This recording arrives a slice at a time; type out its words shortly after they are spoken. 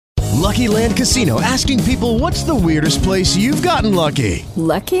Lucky Land Casino, asking people, what's the weirdest place you've gotten lucky?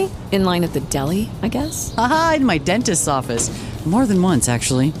 Lucky? In line at the deli, I guess? Aha, in my dentist's office. More than once,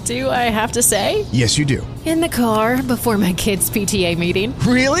 actually. Do I have to say? Yes, you do. In the car before my kids' PTA meeting.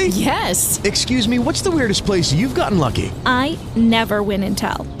 Really? Yes. Excuse me, what's the weirdest place you've gotten lucky? I never win and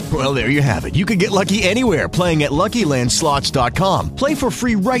tell. Well, there you have it. You can get lucky anywhere, playing at LuckyLandSlots.com. Play for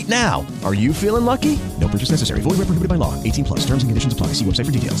free right now. Are you feeling lucky? No purchase necessary. Void where prohibited by law. 18 plus. Terms and conditions apply. See website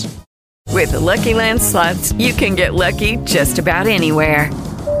for details. With the Lucky Land Slots, you can get lucky just about anywhere.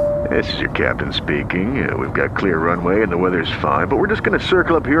 This is your captain speaking. We've got clear runway and the weather's fine, but we're just going to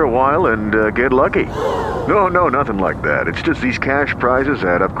circle up here a while and get lucky. No, nothing like that. It's just these cash prizes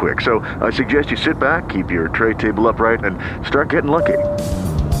add up quick. So I suggest you sit back, keep your tray table upright, and start getting lucky.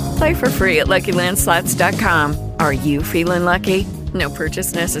 Play for free at LuckyLandSlots.com. Are you feeling lucky? No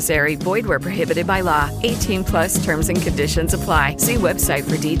purchase necessary. Void where prohibited by law. 18 plus terms and conditions apply. See website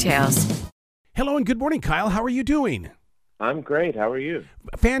for details. Hello and good morning, Kyle. How are you doing? I'm great. How are you?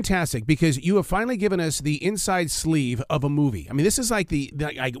 Fantastic, because you have finally given us the inside sleeve of a movie. I mean, this is like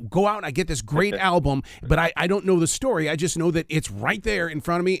I go out and I get this great album, but I don't know the story. I just know that it's right there in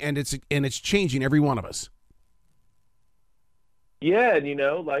front of me, and it's changing every one of us. Yeah,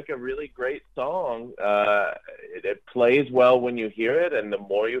 and like a really great song, it plays well when you hear it, and the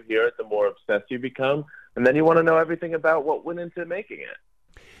more you hear it, the more obsessed you become, and then you want to know everything about what went into making it.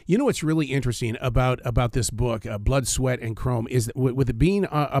 You know what's really interesting about this book, Blood, Sweat, and Chrome, is that with it being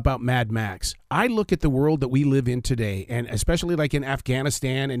about Mad Max, I look at the world that we live in today, and especially like in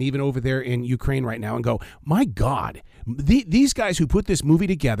Afghanistan and even over there in Ukraine right now, and go, my God, these guys who put this movie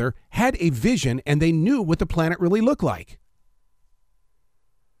together had a vision, and they knew what the planet really looked like.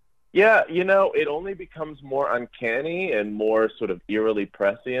 Yeah, it only becomes more uncanny and more sort of eerily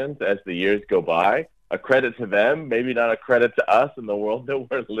prescient as the years go by. A credit to them, maybe not a credit to us and the world that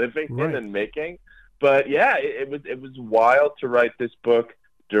we're living in and making. But yeah, it was wild to write this book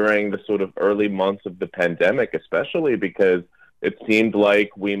during the sort of early months of the pandemic, especially because it seemed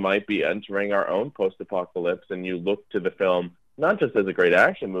like we might be entering our own post-apocalypse, and you look to the film not just as a great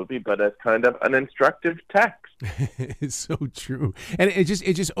action movie, but as kind of an instructive text. It's so true. And it just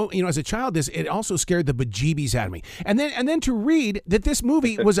as a child, it also scared the bejeebies out of me. And then to read that this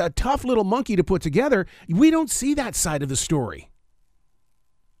movie was a tough little monkey to put together, we don't see that side of the story.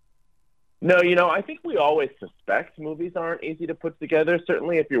 No, I think we always suspect movies aren't easy to put together.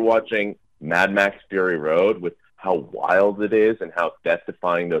 Certainly if you're watching Mad Max Fury Road with how wild it is and how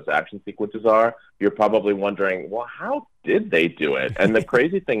death-defying those action sequences are, you're probably wondering, well, how did they do it? And the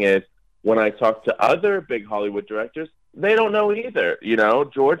crazy thing is, when I talk to other big Hollywood directors, they don't know either.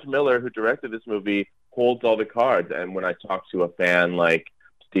 George Miller, who directed this movie, holds all the cards. And when I talk to a fan like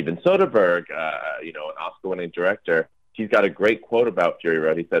Steven Soderbergh, an Oscar-winning director, he's got a great quote about Fury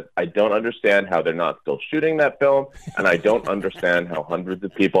Road. He says, I don't understand how they're not still shooting that film, and I don't understand how hundreds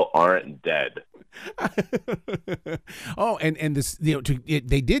of people aren't dead. Oh, and this,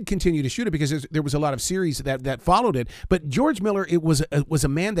 they did continue to shoot it because there was a lot of series that followed it. But George Miller, it was a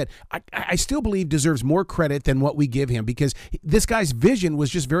man that I still believe deserves more credit than what we give him, because this guy's vision was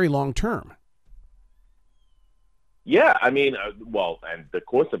just very long term. Yeah, I mean, and the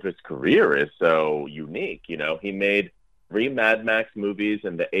course of his career is so unique. He made 3 Mad Max movies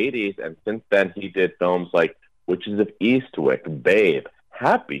in the 80s, and since then he did films like Witches of Eastwick, Babe,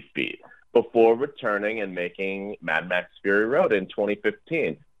 Happy Feet, before returning and making Mad Max Fury Road in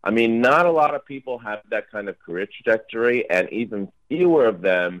 2015. I mean, not a lot of people have that kind of career trajectory, and even fewer of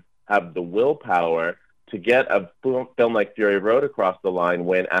them have the willpower to get a film like Fury Road across the line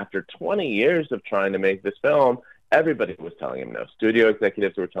when, after 20 years of trying to make this film, everybody was telling him no. Studio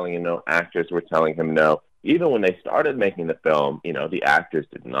executives were telling him no. Actors were telling him no. Even when they started making the film, the actors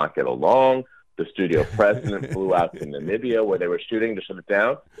did not get along. The studio president flew out to Namibia where they were shooting to shut it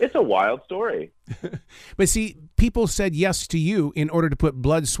down. It's a wild story. But see, people said yes to you in order to put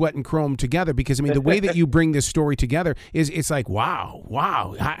Blood, Sweat, and Chrome together, because, I mean, the way that you bring this story together it's like,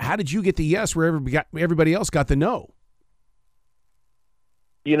 wow. How did you get the yes where everybody else got the no?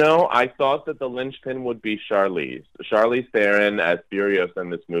 I thought that the linchpin would be Charlize. Charlize Theron as Furiosa in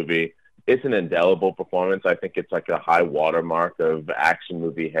this movie. It's an indelible performance. I think it's like a high watermark of action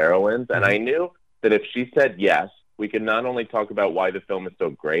movie heroines. And I knew that if she said yes, we could not only talk about why the film is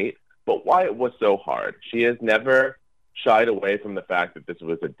so great, but why it was so hard. She has never shied away from the fact that this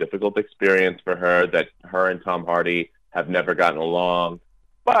was a difficult experience for her, that her and Tom Hardy have never gotten along.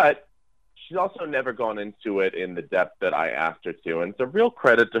 But she's also never gone into it in the depth that I asked her to. And it's a real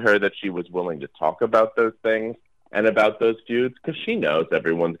credit to her that she was willing to talk about those things. and about those feuds because she knows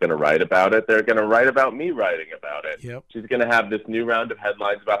everyone's going to write about it. They're going to write about me writing about it. Yep. She's going to have this new round of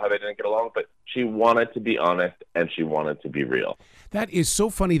headlines about how they didn't get along, but she wanted to be honest and she wanted to be real. That is so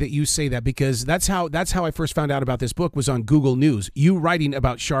funny that you say that, because that's how I first found out about this book, was on Google News. You writing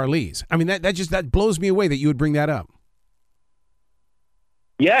about Charlize. I mean, that blows me away that you would bring that up.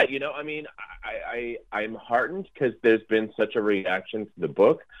 Yeah, I mean, I'm heartened because there's been such a reaction to the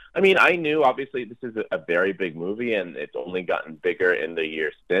book. I mean, I knew, obviously, this is a very big movie, and it's only gotten bigger in the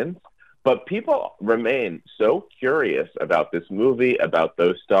years since. But people remain so curious about this movie, about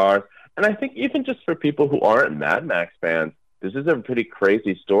those stars. And I think even just for people who aren't Mad Max fans, this is a pretty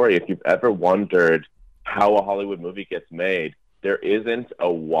crazy story. If you've ever wondered how a Hollywood movie gets made, there isn't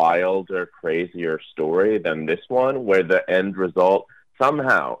a wilder, crazier story than this one, where the end result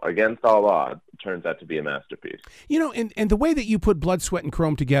somehow, against all odds, turns out to be a masterpiece. And the way that you put Blood, Sweat, and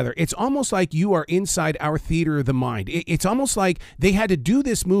Chrome together, it's almost like you are inside our theater of the mind. It's almost like they had to do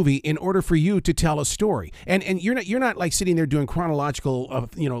this movie in order for you to tell a story. And you're not like sitting there doing chronological,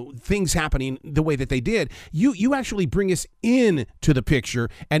 things happening the way that they did. You actually bring us into the picture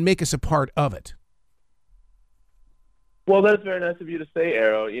and make us a part of it. Well, that's very nice of you to say,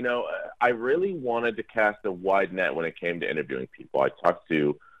 Arrow. I really wanted to cast a wide net when it came to interviewing people. I talked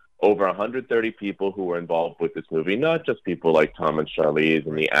to over 130 people who were involved with this movie, not just people like Tom and Charlize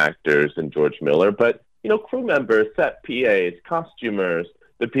and the actors and George Miller, but, crew members, set PAs, costumers,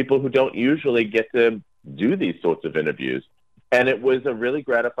 the people who don't usually get to do these sorts of interviews. And it was a really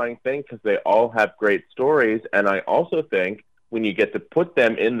gratifying thing because they all have great stories. And I also think when you get to put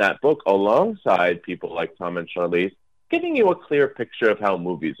them in that book alongside people like Tom and Charlize, giving you a clear picture of how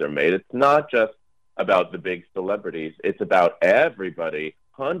movies are made. It's not just about the big celebrities. It's about everybody,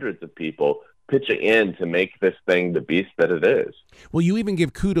 hundreds of people pitching in to make this thing the beast that it is. Well, you even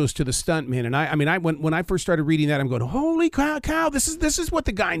give kudos to the stuntmen, and when I first started reading that, I'm going, holy cow, this is what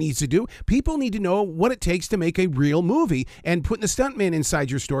the guy needs to do. People need to know what it takes to make a real movie, and putting the stuntmen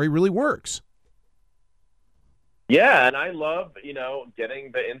inside your story really works. Yeah, and I love,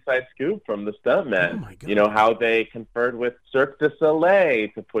 getting the inside scoop from the stuntmen. Oh my God. How they conferred with Cirque du Soleil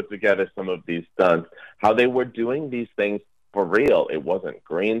to put together some of these stunts, how they were doing these things for real. It wasn't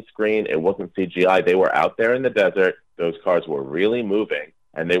green screen, it wasn't CGI. They were out there in the desert. Those cars were really moving,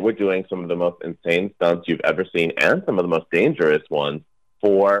 and they were doing some of the most insane stunts you've ever seen and some of the most dangerous ones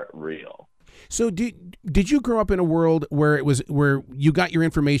for real. So did you grow up in a world where you got your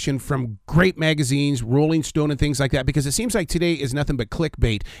information from great magazines, Rolling Stone and things like that? Because it seems like today is nothing but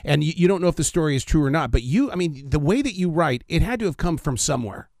clickbait, and you don't know if the story is true or not. But the way that you write, it had to have come from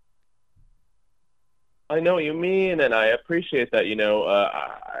somewhere. I know what you mean, and I appreciate that.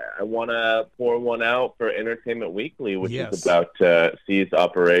 I want to pour one out for Entertainment Weekly, which is about to cease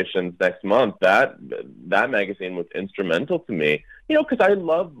operations next month. That magazine was instrumental to me, because I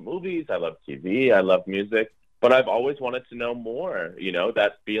love movies, I love TV, I love music, but I've always wanted to know more.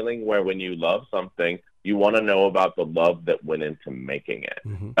 That feeling where when you love something, you want to know about the love that went into making it.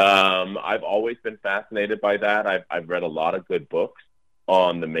 Mm-hmm. I've always been fascinated by that. I've read a lot of good books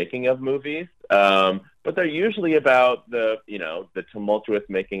on the making of movies, but they're usually about the tumultuous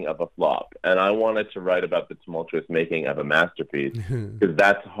making of a flop. And I wanted to write about the tumultuous making of a masterpiece because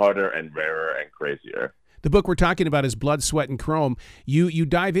that's harder and rarer and crazier. The book we're talking about is Blood, Sweat, and Chrome. You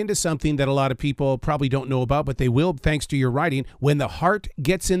dive into something that a lot of people probably don't know about, but they will thanks to your writing. When the heart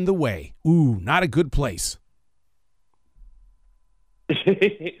gets in the way. Ooh, not a good place.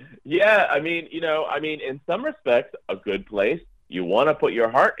 Yeah, in some respects, a good place. You want to put your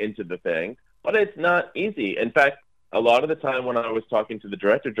heart into the thing, but it's not easy. In fact, a lot of the time when I was talking to the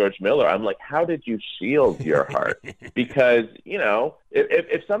director, George Miller, I'm like, how did you shield your heart? Because,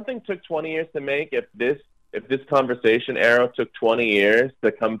 if something took 20 years to make, if this conversation, Arrow, took 20 years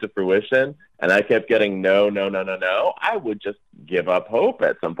to come to fruition, and I kept getting no, I would just give up hope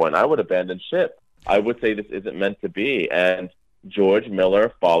at some point. I would abandon ship. I would say this isn't meant to be. And George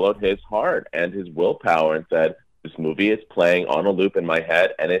Miller followed his heart and his willpower and said, this movie is playing on a loop in my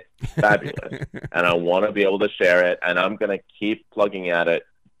head, and it's fabulous. And I want to be able to share it, and I'm going to keep plugging at it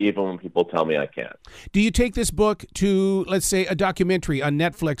even when people tell me I can't. Do you take this book to, let's say, a documentary on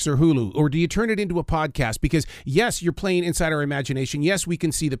Netflix or Hulu, or do you turn it into a podcast? Because, yes, you're playing inside our imagination. Yes, we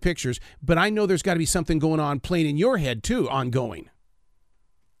can see the pictures, but I know there's got to be something going on playing in your head, too, ongoing.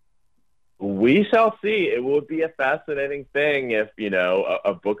 We shall see. It would be a fascinating thing if,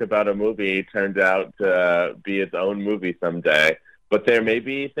 a book about a movie turned out to be its own movie someday. But there may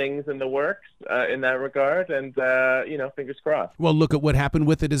be things in the works in that regard, and, fingers crossed. Well, look at what happened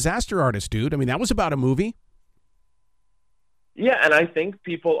with The Disaster Artist, dude. I mean, that was about a movie. Yeah, and I think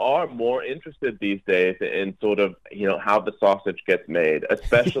people are more interested these days in sort of, how the sausage gets made,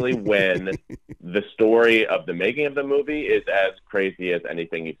 especially when the story of the making of the movie is as crazy as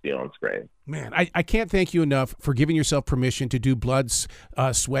anything you see on screen. Man, I can't thank you enough for giving yourself permission to do Blood,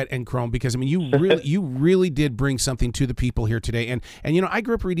 Sweat, and Chrome, because, I mean, you really did bring something to the people here today. And I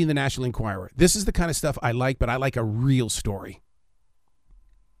grew up reading the National Enquirer. This is the kind of stuff I like, but I like a real story.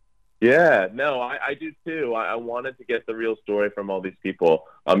 Yeah, no, I do too. I wanted to get the real story from all these people.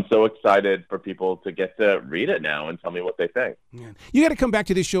 I'm so excited for people to get to read it now and tell me what they think. Man. You got to come back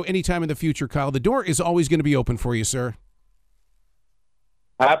to this show anytime in the future, Kyle. The door is always going to be open for you, sir.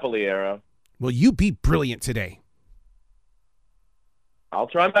 Happily, Arrow. Well, you be brilliant today. I'll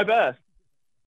try my best.